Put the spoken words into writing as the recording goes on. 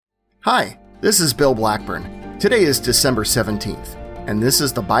Hi, this is Bill Blackburn. Today is December 17th, and this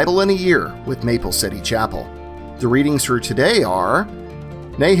is the Bible in a Year with Maple City Chapel. The readings for today are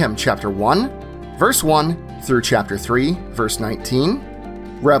Nahum chapter 1, verse 1 through chapter 3, verse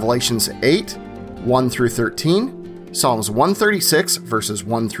 19, Revelations 8, 1 through 13, Psalms 136, verses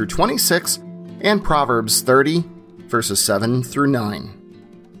 1 through 26, and Proverbs 30, verses 7 through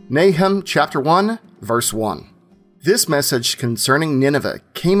 9. Nahum chapter 1, verse 1. This message concerning Nineveh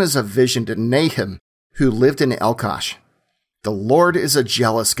came as a vision to Nahum, who lived in Elkosh. The Lord is a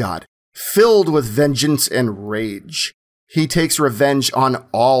jealous God, filled with vengeance and rage. He takes revenge on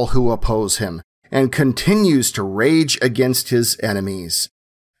all who oppose him, and continues to rage against his enemies.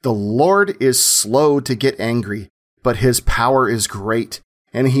 The Lord is slow to get angry, but his power is great,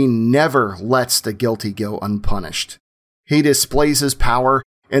 and he never lets the guilty go unpunished. He displays his power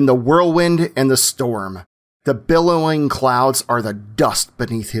in the whirlwind and the storm. The billowing clouds are the dust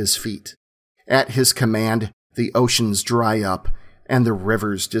beneath his feet. At his command, the oceans dry up and the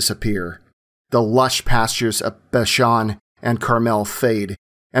rivers disappear. The lush pastures of Bashan and Carmel fade,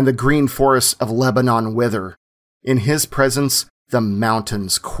 and the green forests of Lebanon wither. In his presence, the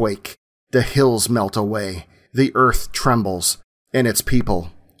mountains quake, the hills melt away, the earth trembles, and its people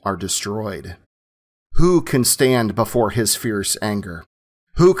are destroyed. Who can stand before his fierce anger?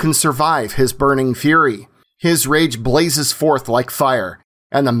 Who can survive his burning fury? His rage blazes forth like fire,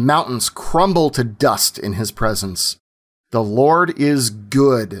 and the mountains crumble to dust in his presence. The Lord is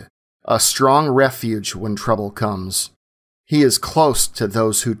good, a strong refuge when trouble comes. He is close to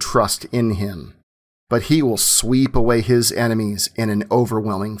those who trust in him, but he will sweep away his enemies in an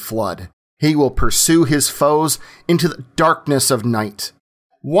overwhelming flood. He will pursue his foes into the darkness of night.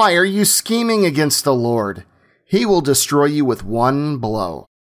 Why are you scheming against the Lord? He will destroy you with one blow.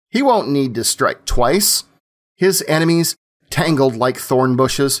 He won't need to strike twice. His enemies, tangled like thorn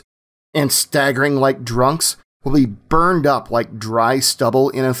bushes and staggering like drunks, will be burned up like dry stubble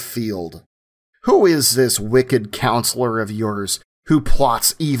in a field. Who is this wicked counselor of yours who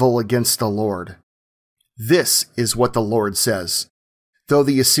plots evil against the Lord? This is what the Lord says. Though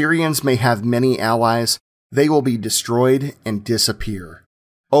the Assyrians may have many allies, they will be destroyed and disappear.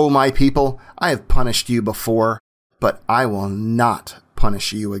 O my people, I have punished you before, but I will not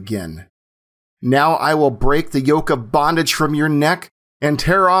punish you again. Now I will break the yoke of bondage from your neck and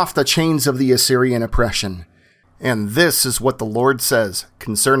tear off the chains of the Assyrian oppression. And this is what the Lord says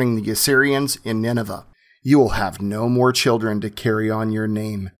concerning the Assyrians in Nineveh. You will have no more children to carry on your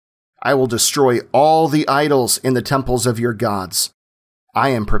name. I will destroy all the idols in the temples of your gods. I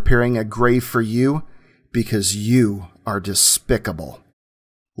am preparing a grave for you because you are despicable.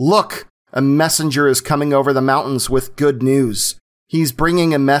 Look, a messenger is coming over the mountains with good news. He's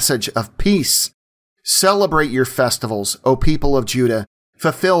bringing a message of peace. Celebrate your festivals, O people of Judah.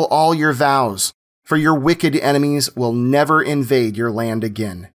 Fulfill all your vows, for your wicked enemies will never invade your land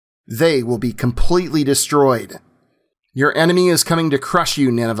again. They will be completely destroyed. Your enemy is coming to crush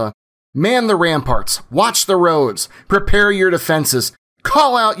you, Nineveh. Man the ramparts, watch the roads, prepare your defenses,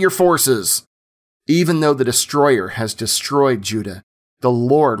 call out your forces. Even though the destroyer has destroyed Judah, the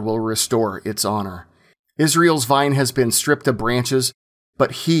Lord will restore its honor. Israel's vine has been stripped of branches,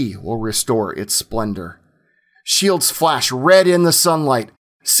 but he will restore its splendor. Shields flash red in the sunlight.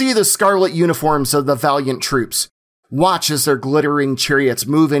 See the scarlet uniforms of the valiant troops. Watch as their glittering chariots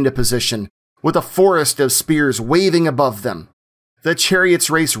move into position, with a forest of spears waving above them. The chariots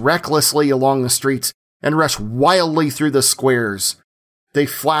race recklessly along the streets and rush wildly through the squares. They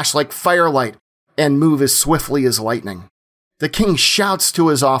flash like firelight and move as swiftly as lightning. The king shouts to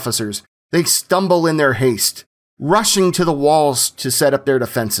his officers. They stumble in their haste, rushing to the walls to set up their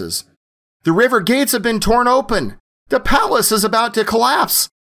defenses. The river gates have been torn open. The palace is about to collapse.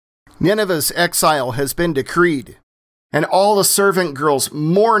 Nineveh's exile has been decreed, and all the servant girls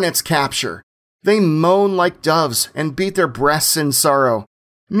mourn its capture. They moan like doves and beat their breasts in sorrow.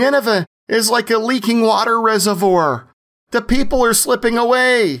 Nineveh is like a leaking water reservoir. The people are slipping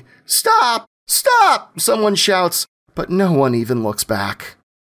away. Stop! Stop! Someone shouts, but no one even looks back.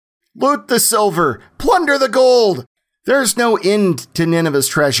 Loot the silver, plunder the gold. There's no end to Nineveh's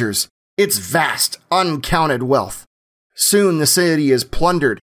treasures, its vast, uncounted wealth. Soon the city is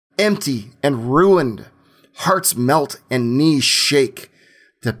plundered, empty, and ruined. Hearts melt and knees shake.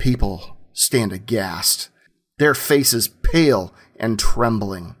 The people stand aghast, their faces pale and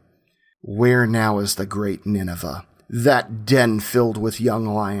trembling. Where now is the great Nineveh, that den filled with young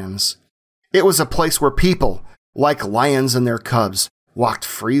lions? It was a place where people, like lions and their cubs, walked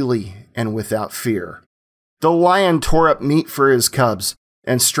freely and without fear. The lion tore up meat for his cubs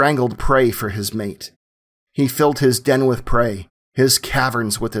and strangled prey for his mate. He filled his den with prey his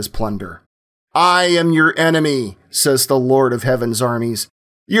caverns with his plunder. I am your enemy, says the Lord of heaven's armies.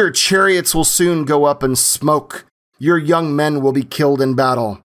 Your chariots will soon go up in smoke. Your young men will be killed in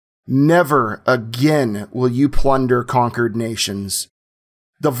battle. Never again will you plunder conquered nations.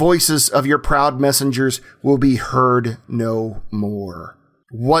 The voices of your proud messengers will be heard no more.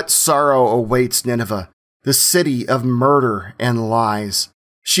 What sorrow awaits Nineveh, the city of murder and lies.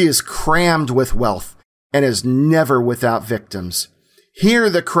 She is crammed with wealth and is never without victims. Hear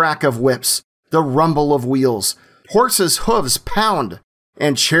the crack of whips, the rumble of wheels. Horses' hooves pound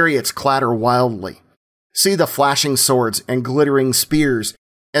and chariots clatter wildly. See the flashing swords and glittering spears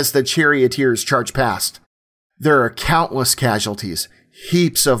as the charioteers charge past. There are countless casualties,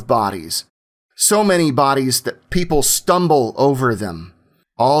 heaps of bodies. So many bodies that people stumble over them.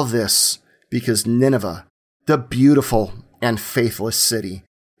 All this because Nineveh, the beautiful and faithless city,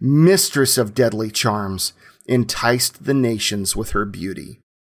 mistress of deadly charms, enticed the nations with her beauty.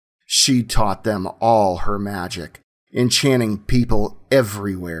 She taught them all her magic, enchanting people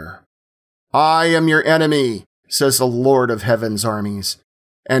everywhere. I am your enemy, says the Lord of heaven's armies.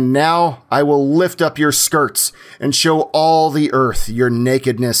 And now I will lift up your skirts and show all the earth your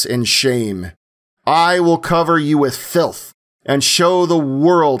nakedness and shame. I will cover you with filth and show the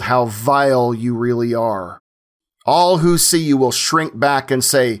world how vile you really are. All who see you will shrink back and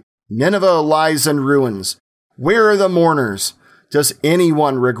say, Nineveh lies in ruins. Where are the mourners? Does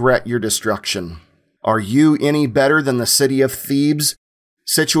anyone regret your destruction? Are you any better than the city of Thebes,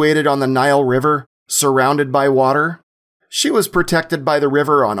 situated on the Nile River, surrounded by water? She was protected by the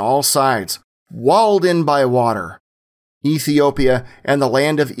river on all sides, walled in by water. Ethiopia and the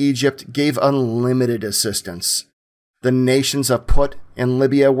land of Egypt gave unlimited assistance. The nations of Put and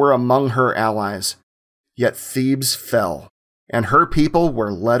Libya were among her allies. Yet Thebes fell, and her people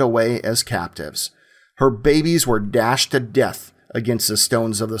were led away as captives. Her babies were dashed to death against the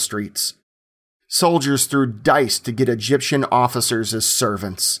stones of the streets. Soldiers threw dice to get Egyptian officers as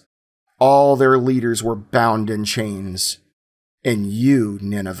servants. All their leaders were bound in chains. And you,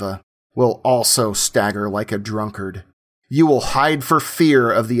 Nineveh, will also stagger like a drunkard. You will hide for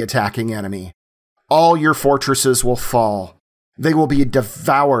fear of the attacking enemy. All your fortresses will fall. They will be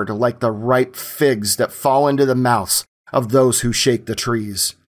devoured like the ripe figs that fall into the mouths of those who shake the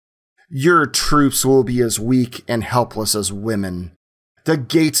trees. Your troops will be as weak and helpless as women. The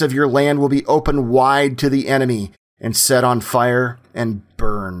gates of your land will be opened wide to the enemy and set on fire and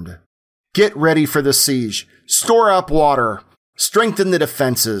burned. Get ready for the siege. Store up water. Strengthen the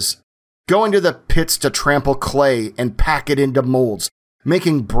defenses. Go into the pits to trample clay and pack it into molds,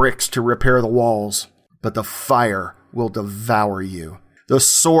 making bricks to repair the walls. But the fire will devour you. The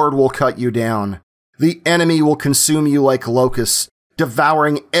sword will cut you down. The enemy will consume you like locusts,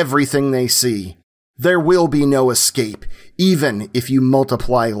 devouring everything they see. There will be no escape, even if you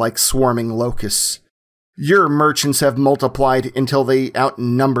multiply like swarming locusts. Your merchants have multiplied until they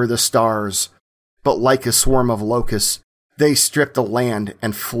outnumber the stars. But like a swarm of locusts, they strip the land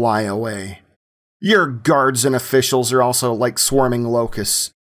and fly away. Your guards and officials are also like swarming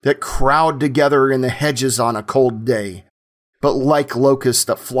locusts that crowd together in the hedges on a cold day. But like locusts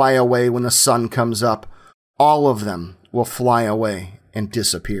that fly away when the sun comes up, all of them will fly away and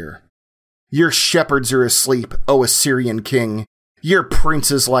disappear. Your shepherds are asleep, O Assyrian king. Your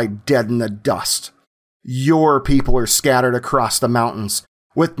princes lie dead in the dust. Your people are scattered across the mountains,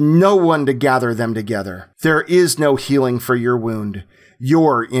 with no one to gather them together. There is no healing for your wound.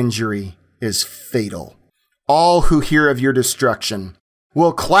 Your injury is fatal. All who hear of your destruction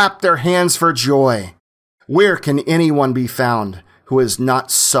will clap their hands for joy. Where can anyone be found who has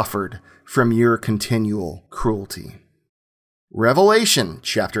not suffered from your continual cruelty? Revelation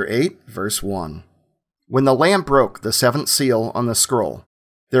chapter 8, verse 1. When the Lamb broke the seventh seal on the scroll,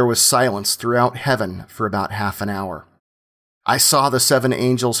 there was silence throughout heaven for about half an hour. I saw the 7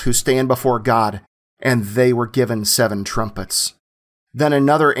 angels who stand before God, and they were given 7 trumpets. Then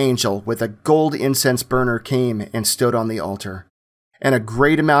another angel with a gold incense burner came and stood on the altar, and a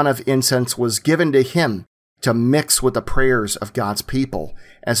great amount of incense was given to him to mix with the prayers of God's people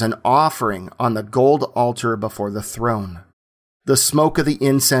as an offering on the gold altar before the throne. The smoke of the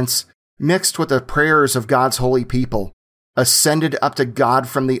incense, mixed with the prayers of God's holy people, ascended up to God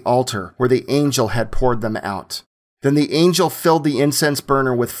from the altar where the angel had poured them out. Then the angel filled the incense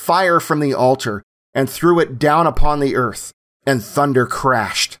burner with fire from the altar and threw it down upon the earth, and thunder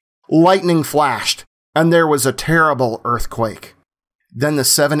crashed, lightning flashed, and there was a terrible earthquake. Then the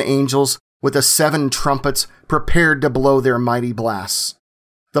 7 angels with the 7 trumpets prepared to blow their mighty blasts.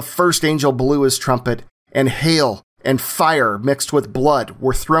 The first angel blew his trumpet, and hail and fire mixed with blood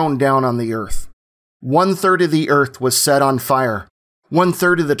were thrown down on the earth. 1/3 of the earth was set on fire,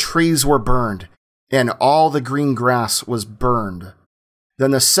 1/3 of the trees were burned, and all the green grass was burned.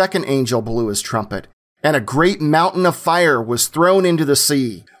 Then the second angel blew his trumpet, and a great mountain of fire was thrown into the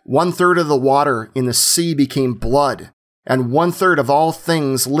sea. 1/3 of the water in the sea became blood, and 1/3 of all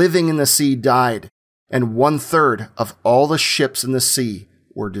things living in the sea died, and 1/3 of all the ships in the sea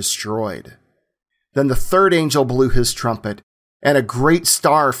were destroyed. Then the third angel blew his trumpet, and a great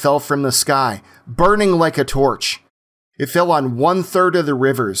star fell from the sky, burning like a torch. It fell on 1/3 of the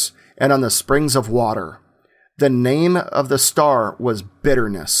rivers and on the springs of water. The name of the star was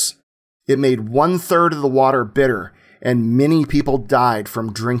Bitterness. It made 1/3 of the water bitter, and many people died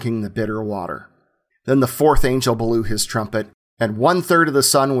from drinking the bitter water. Then the fourth angel blew his trumpet, and 1/3 of the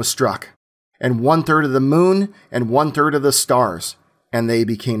sun was struck, and 1/3 of the moon, and 1/3 of the stars, and they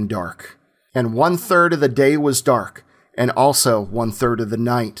became dark. And 1/3 of the day was dark, and also 1/3 of the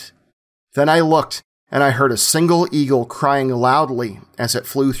night. Then I looked, and I heard a single eagle crying loudly as it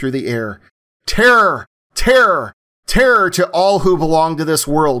flew through the air, "Terror! Terror! Terror to all who belong to this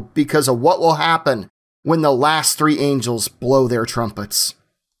world because of what will happen when the last three angels blow their trumpets."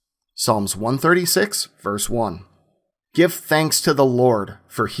 Psalms 136, verse 1. Give thanks to the Lord,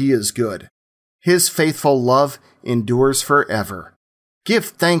 for he is good. His faithful love endures forever. Give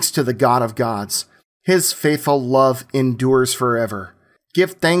thanks to the God of gods. His faithful love endures forever.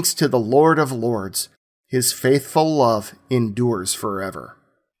 Give thanks to the Lord of lords. His faithful love endures forever.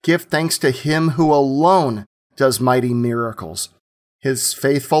 Give thanks to him who alone does mighty miracles. His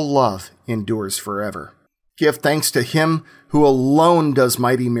faithful love endures forever. Give thanks to him who alone does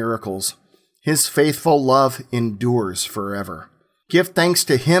mighty miracles. His faithful love endures forever. Give thanks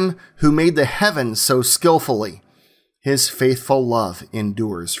to him who made the heavens so skillfully. His faithful love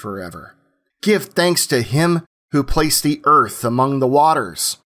endures forever. Give thanks to him who placed the earth among the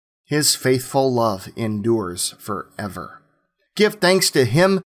waters. His faithful love endures forever. Give thanks to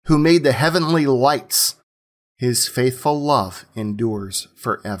him who made the heavenly lights. His faithful love endures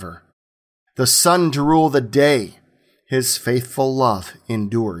forever. The sun to rule the day. His faithful love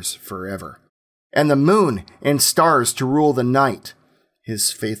endures forever. And the moon and stars to rule the night.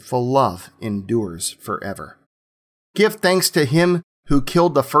 His faithful love endures forever. Give thanks to him who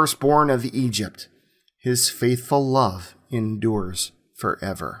killed the firstborn of Egypt. His faithful love endures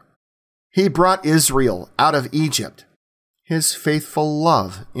forever. He brought Israel out of Egypt. His faithful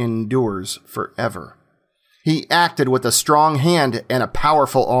love endures forever. He acted with a strong hand and a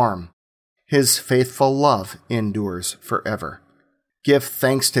powerful arm. His faithful love endures forever. Give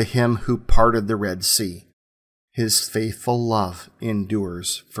thanks to him who parted the Red Sea. His faithful love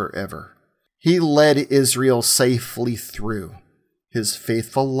endures forever. He led Israel safely through. His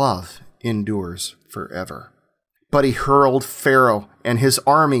faithful love endures forever. But he hurled Pharaoh and his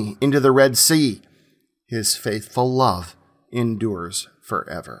army into the Red Sea. His faithful love endures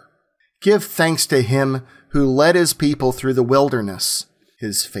forever. Give thanks to him who led his people through the wilderness.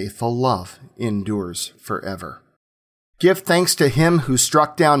 His faithful love endures forever. Give thanks to him who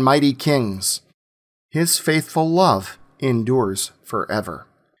struck down mighty kings. His faithful love endures forever.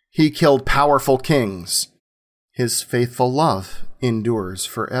 He killed powerful kings. His faithful love endures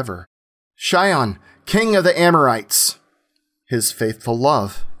forever. Sihon, king of the Amorites. His faithful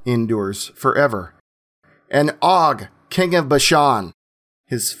love endures forever. And Og, king of Bashan.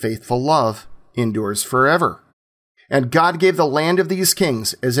 His faithful love endures forever. And God gave the land of these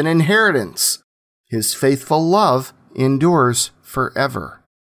kings as an inheritance. His faithful love endures forever.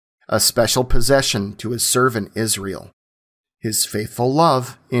 A special possession to his servant Israel. His faithful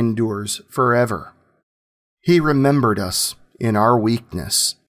love endures forever. He remembered us in our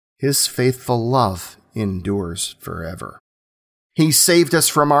weakness. His faithful love endures forever. He saved us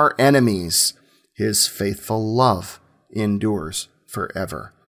from our enemies. His faithful love endures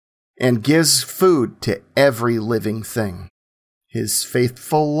forever. And gives food to every living thing. His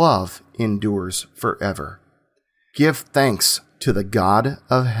faithful love endures forever. Give thanks to the God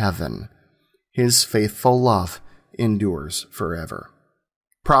of heaven. His faithful love endures forever.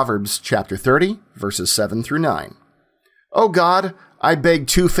 Proverbs chapter 30, verses 7 through 9. O God, I beg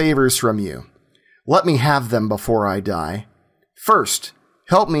two favors from you. Let me have them before I die. First,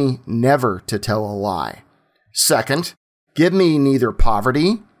 help me never to tell a lie. Second, give me neither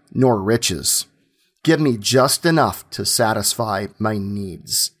poverty nor riches. Give me just enough to satisfy my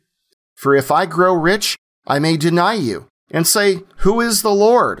needs. For if I grow rich, I may deny you and say, "Who is the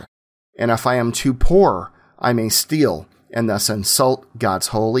Lord?" And if I am too poor, I may steal and thus insult God's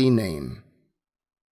holy name.